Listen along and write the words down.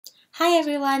Hi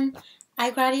everyone! I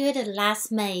graduated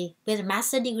last May with a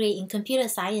master's degree in computer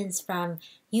science from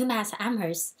UMass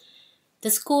Amherst. The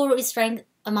school is ranked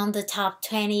among the top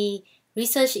 20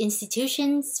 research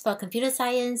institutions for computer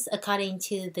science according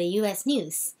to the US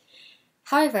News.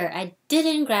 However, I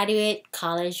didn't graduate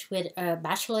college with a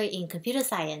bachelor in computer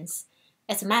science.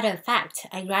 As a matter of fact,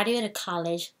 I graduated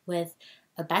college with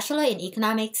a bachelor in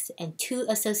economics and 2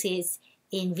 associates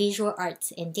in visual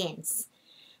arts and dance.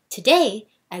 Today,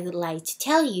 I would like to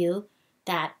tell you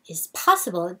that it's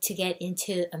possible to get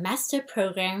into a master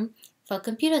program for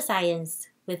computer science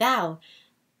without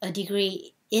a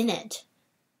degree in it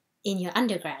in your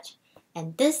undergrad.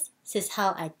 And this is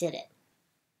how I did it.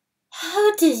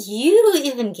 How did you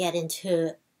even get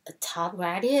into a top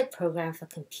graduate program for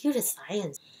computer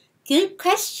science? Good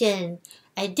question.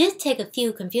 I did take a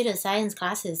few computer science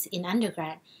classes in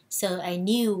undergrad, so I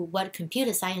knew what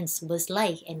computer science was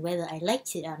like and whether I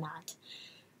liked it or not.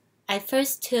 I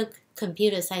first took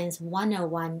Computer Science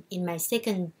 101 in my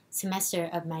second semester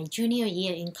of my junior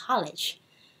year in college.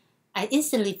 I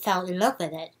instantly fell in love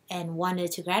with it and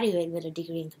wanted to graduate with a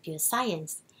degree in computer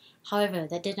science. However,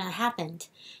 that did not happen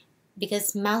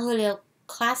because Mount Holyoke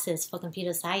classes for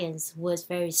computer science was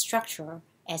very structured,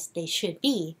 as they should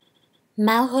be.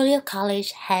 Mount Holyoke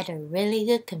College had a really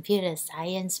good computer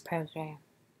science program.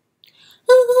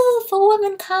 Woohoo! For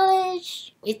women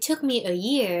college! It took me a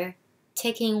year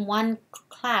taking one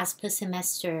class per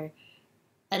semester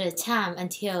at a time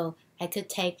until I could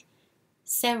take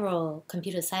several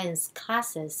computer science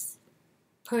classes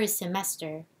per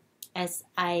semester as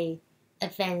I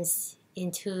advanced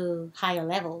into higher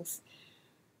levels.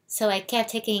 So I kept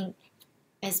taking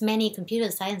as many computer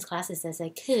science classes as I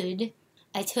could.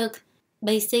 I took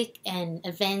basic and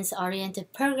advanced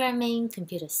oriented programming,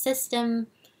 computer system,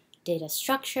 data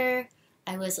structure.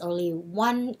 I was only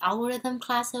 1 algorithm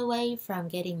class away from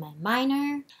getting my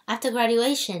minor. After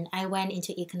graduation, I went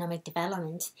into economic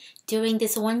development. During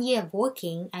this 1 year of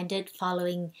working, I did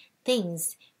following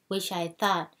things which I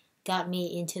thought got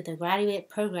me into the graduate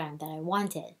program that I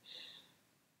wanted.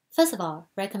 First of all,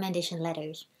 recommendation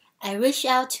letters. I reached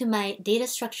out to my data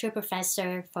structure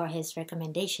professor for his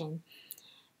recommendation,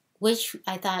 which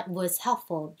I thought was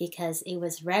helpful because it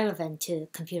was relevant to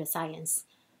computer science.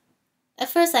 At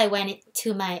first, I went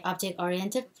to my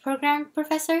object-oriented program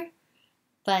professor,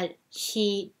 but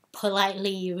she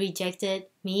politely rejected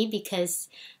me because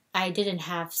I didn't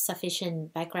have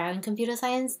sufficient background in computer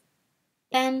science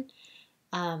then.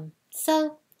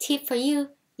 So, tip for you,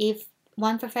 if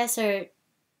one professor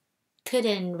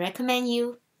couldn't recommend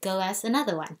you, go ask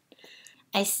another one.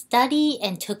 I studied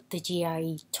and took the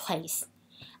GRE twice.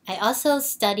 I also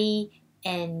study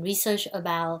and research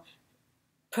about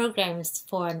programs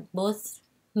for both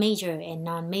major and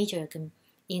non-major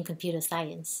in computer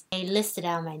science. I listed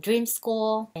out my dream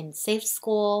school and safe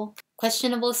school,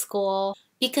 questionable school.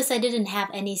 Because I didn't have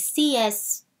any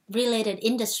CS related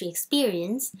industry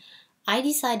experience, I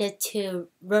decided to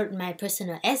write my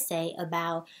personal essay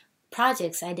about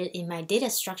projects I did in my data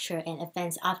structure and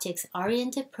advanced objects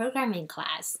oriented programming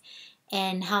class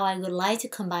and how I would like to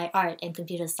combine art and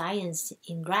computer science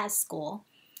in grad school.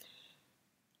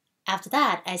 After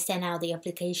that, I sent out the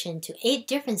application to 8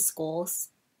 different schools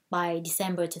by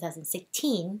December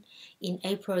 2016. In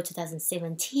April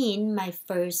 2017, my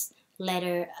first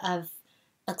letter of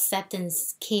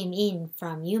acceptance came in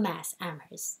from UMass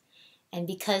Amherst. And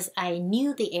because I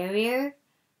knew the area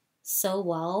so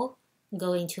well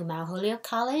going to Mount Holyoke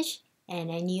College,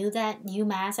 and I knew that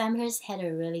UMass Amherst had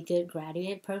a really good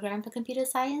graduate program for computer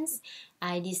science,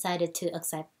 I decided to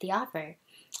accept the offer.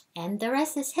 And the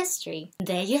rest is history.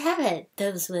 There you have it.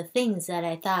 Those were things that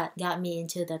I thought got me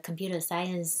into the computer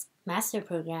science master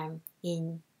program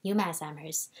in UMass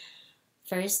Amherst.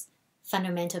 First,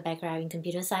 fundamental background in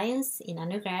computer science in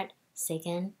undergrad.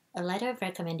 Second, a letter of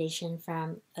recommendation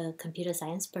from a computer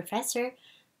science professor.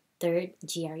 Third,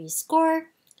 GRE score.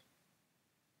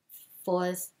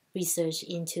 Fourth, research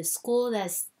into school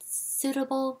that's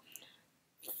suitable.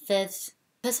 Fifth,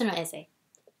 personal essay.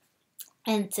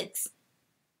 And sixth,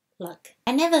 luck.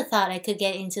 I never thought I could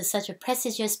get into such a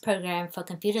prestigious program for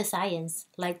computer science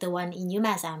like the one in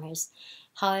UMass Amherst.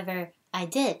 However, I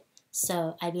did,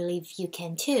 so I believe you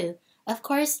can too. Of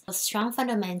course, a strong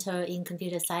fundamental in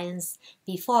computer science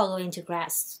before going to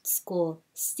grad school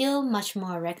still much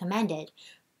more recommended,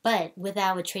 but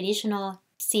without a traditional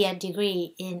CS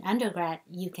degree in undergrad,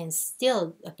 you can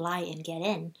still apply and get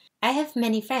in. I have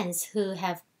many friends who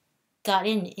have got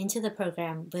into the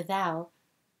program without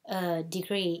a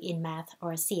degree in math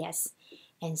or CS,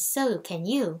 and so can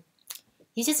you.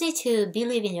 You just need to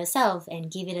believe in yourself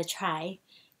and give it a try.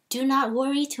 Do not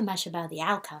worry too much about the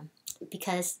outcome.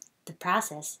 because the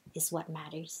process is what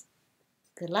matters.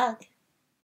 Good luck!